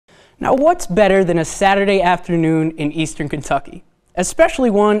Now, what's better than a Saturday afternoon in Eastern Kentucky,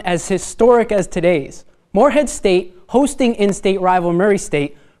 especially one as historic as today's? Morehead State hosting in-state rival Murray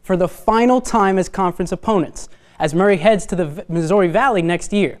State for the final time as conference opponents, as Murray heads to the Missouri Valley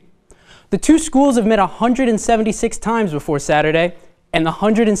next year. The two schools have met 176 times before Saturday, and the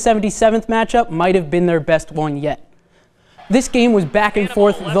 177th matchup might have been their best one yet. This game was back and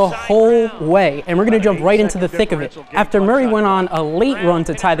forth the whole way, and we're going to jump right into the thick of it. After Murray went on a late run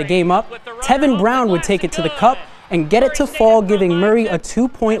to tie the game up, Tevin Brown would take it to the cup and get it to fall, giving Murray a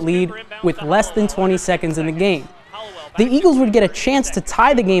 2-point lead with less than 20 seconds in the game. The Eagles would get a chance to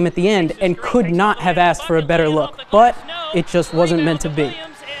tie the game at the end and could not have asked for a better look, but it just wasn't meant to be.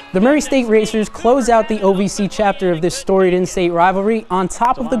 The Murray State Racers close out the OVC chapter of this storied in-state rivalry on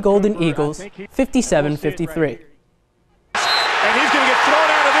top of the Golden Eagles, 57-53. And he's going to get thrown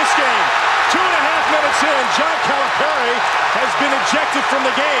out of this game. 2.5 minutes in, John Calipari has been ejected from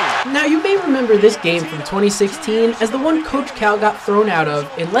the game. Now, you may remember this game from 2016 as the one Coach Cal got thrown out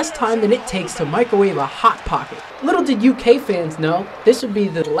of in less time than it takes to microwave a Hot Pocket. Little did UK fans know, this would be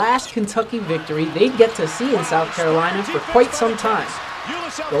the last Kentucky victory they'd get to see in South Carolina for quite some time.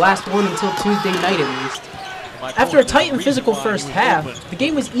 The last one until Tuesday night, at least. After a tight and physical first half, the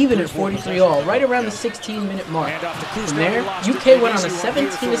game was even at 43-all, right around the 16-minute mark. From there, UK went on a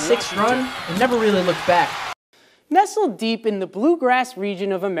 17-6 run and never really looked back. Nestled deep in the bluegrass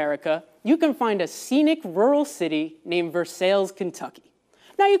region of America, you can find a scenic rural city named Versailles, Kentucky.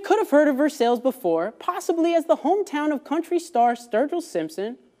 Now, you could have heard of Versailles before, possibly as the hometown of country star Sturgill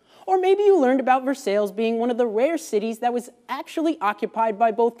Simpson, or maybe you learned about Versailles being one of the rare cities that was actually occupied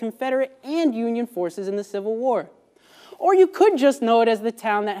by both Confederate and Union forces in the Civil War. Or you could just know it as the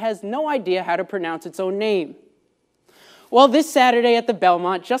town that has no idea how to pronounce its own name. Well, this Saturday at the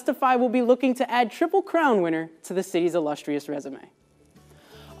Belmont, Justify will be looking to add Triple Crown winner to the city's illustrious resume.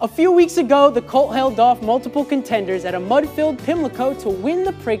 A few weeks ago, the Colt held off multiple contenders at a mud-filled Pimlico to win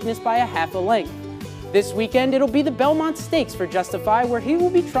the Preakness by a half a length. This weekend, it'll be the Belmont Stakes for Justify, where he will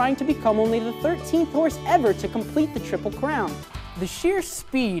be trying to become only the 13th horse ever to complete the Triple Crown. The sheer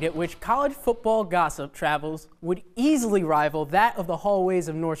speed at which college football gossip travels would easily rival that of the hallways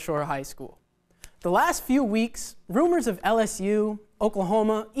of North Shore High School. The last few weeks, rumors of LSU,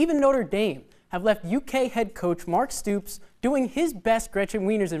 Oklahoma, even Notre Dame have left UK head coach Mark Stoops doing his best Gretchen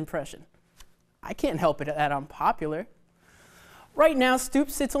Wieners impression. I can't help it that I'm popular. Right now,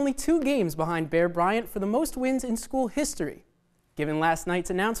 Stoops sits only 2 games behind Bear Bryant for the most wins in school history. Given last night's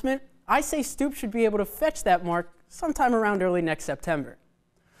announcement, I say Stoops should be able to fetch that mark sometime around early next September.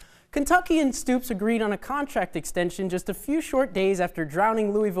 Kentucky and Stoops agreed on a contract extension just a few short days after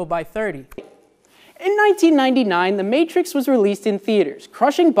drowning Louisville by 30. In 1999, The Matrix was released in theaters,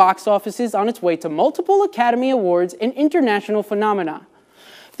 crushing box offices on its way to multiple Academy Awards and international phenomena.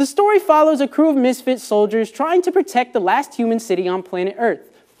 The story follows a crew of misfit soldiers trying to protect the last human city on planet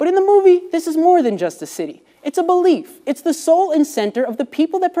Earth. But in the movie, this is more than just a city. It's a belief. It's the soul and center of the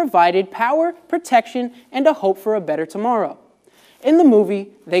people that provided power, protection, and a hope for a better tomorrow. In the movie,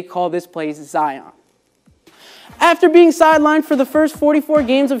 they call this place Zion. After being sidelined for the first 44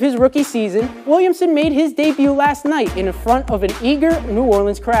 games of his rookie season, Williamson made his debut last night in front of an eager New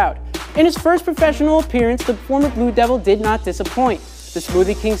Orleans crowd. In his first professional appearance, the former Blue Devil did not disappoint. The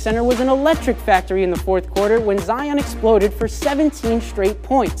Smoothie King Center was an electric factory in the fourth quarter when Zion exploded for 17 straight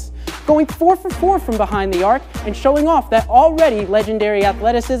points, going 4 for 4 from behind the arc and showing off that already legendary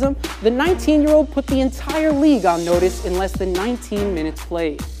athleticism. The 19-year-old put the entire league on notice in less than 19 minutes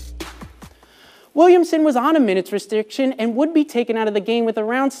played. Williamson was on a minutes restriction and would be taken out of the game with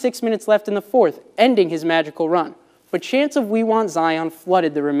around 6 minutes left in the fourth, ending his magical run. But chants of "We Want Zion"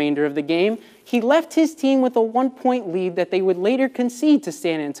 flooded the remainder of the game. He left his team with a 1-point lead that they would later concede to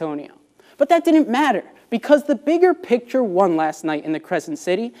San Antonio. But that didn't matter, because the bigger picture won last night in the Crescent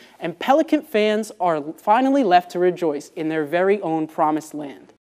City, and Pelican fans are finally left to rejoice in their very own promised land.